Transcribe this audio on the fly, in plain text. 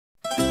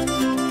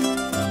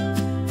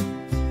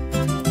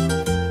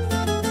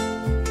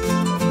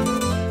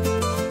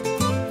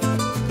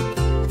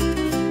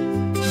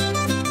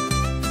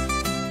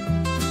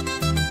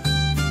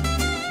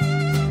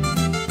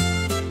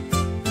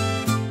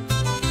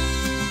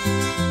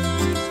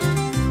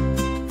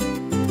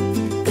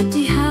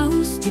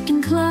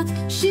clock.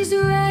 She's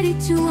ready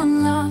to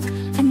unlock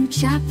a new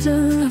chapter,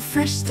 a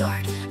fresh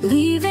start,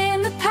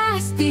 leaving the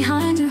past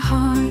behind her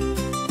heart.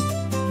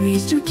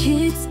 Raised her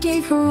kids,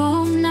 gave her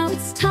all, now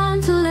it's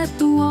time to let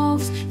the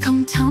walls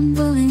come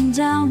tumbling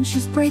down.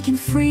 She's breaking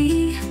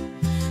free,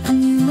 a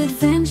new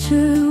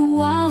adventure,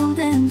 wild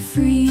and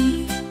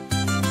free.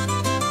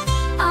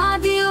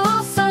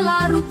 Adiós a la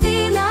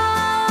rutina,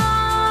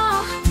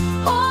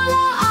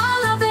 hola a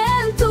la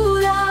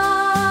aventura.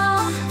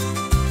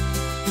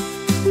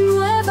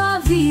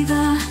 Nueva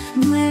vida,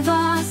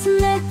 nuevas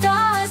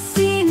metas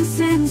sin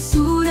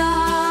censura.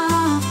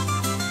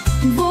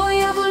 Voy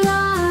a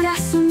volar, a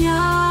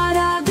soñar,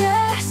 a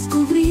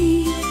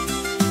descubrir.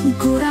 Mi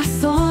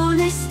corazón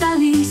está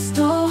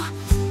listo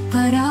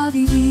para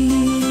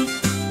vivir.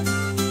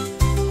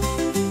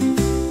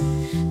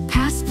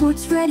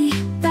 Passports ready,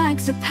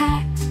 bags are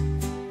packed.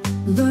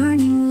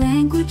 Learning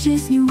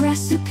languages, new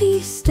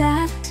recipes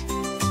stacked.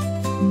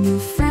 New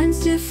friends,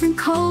 different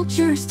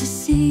cultures to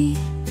see.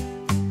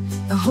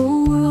 The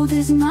whole world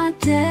is my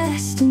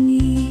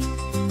destiny.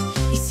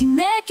 Y si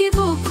me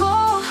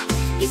equivoco,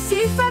 y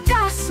si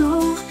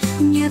fracaso,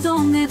 miedo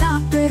me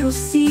da, pero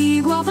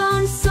sigo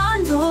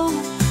avanzando.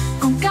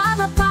 Con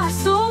cada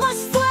paso más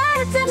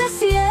fuerte me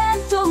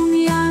siento.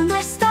 Mi alma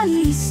está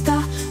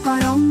lista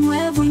para un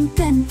nuevo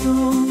intento.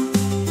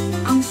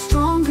 I'm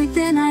stronger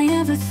than I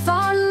ever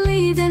thought,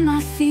 leaving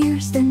my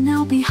fears, they're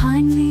now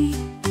behind me.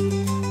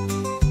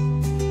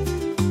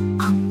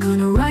 I'm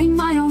gonna write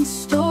my own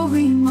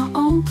story, my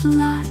own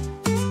plot,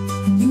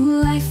 a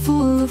new life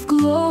full of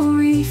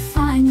glory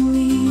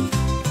finally.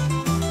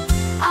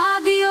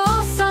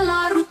 Adiós a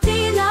la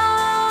rutina,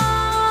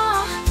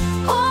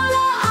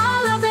 hola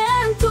a la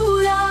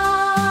aventura.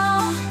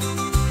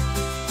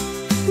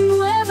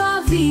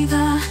 Nueva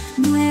vida,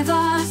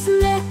 nuevas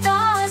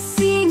metas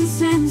sin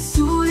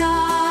censura.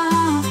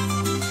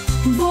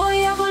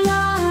 Voy a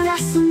volar, a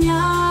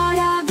soñar,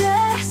 a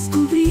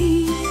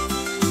descubrir.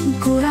 Mi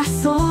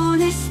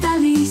corazón está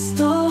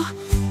listo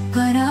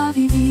para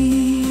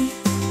vivir.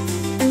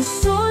 El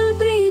sol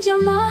brilla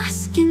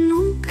más que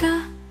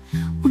nunca,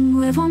 un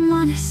nuevo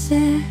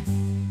amanecer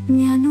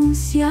me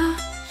anuncia.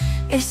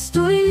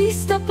 Estoy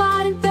lista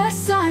para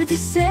empezar de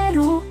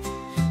cero,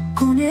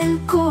 con el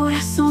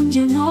corazón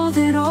lleno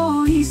de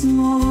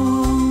heroísmo.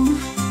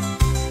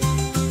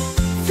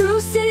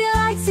 Through city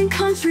lights and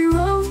country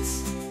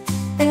roads,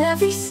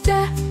 every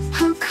step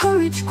her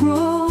courage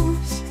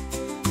grows.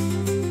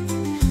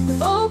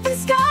 With open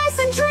skies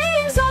and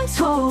dreams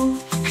untold,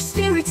 her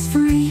spirit's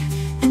free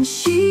and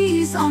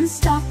she's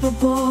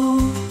unstoppable.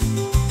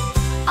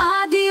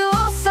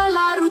 Adiós a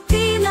la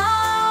rutina,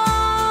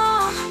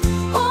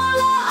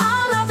 hola a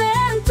la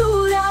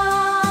aventura.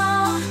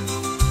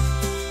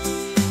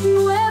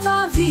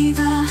 Nueva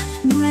vida,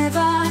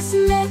 nuevas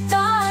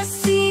metas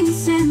sin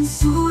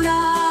censura.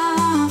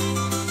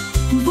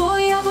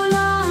 Voy a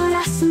volar,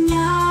 a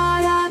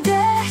soñar, a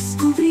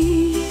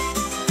descubrir.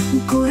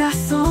 Mi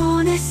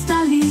corazón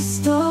está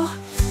listo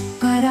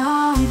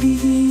para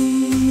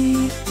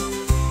vivir.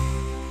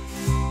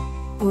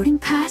 Boarding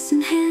pass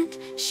in hand,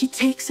 she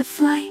takes a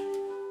flight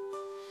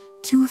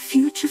to a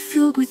future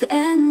filled with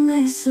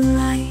endless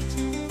light.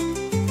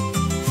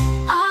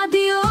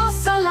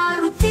 Adiós a la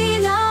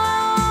rutina,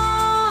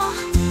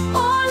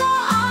 hola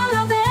a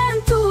la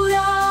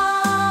aventura.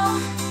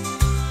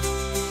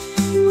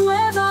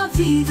 Nueva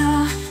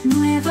vida,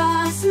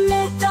 nuevas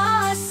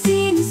metas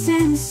sin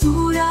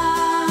censura.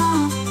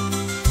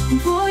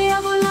 Voy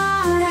a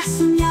volar, a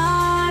soñar.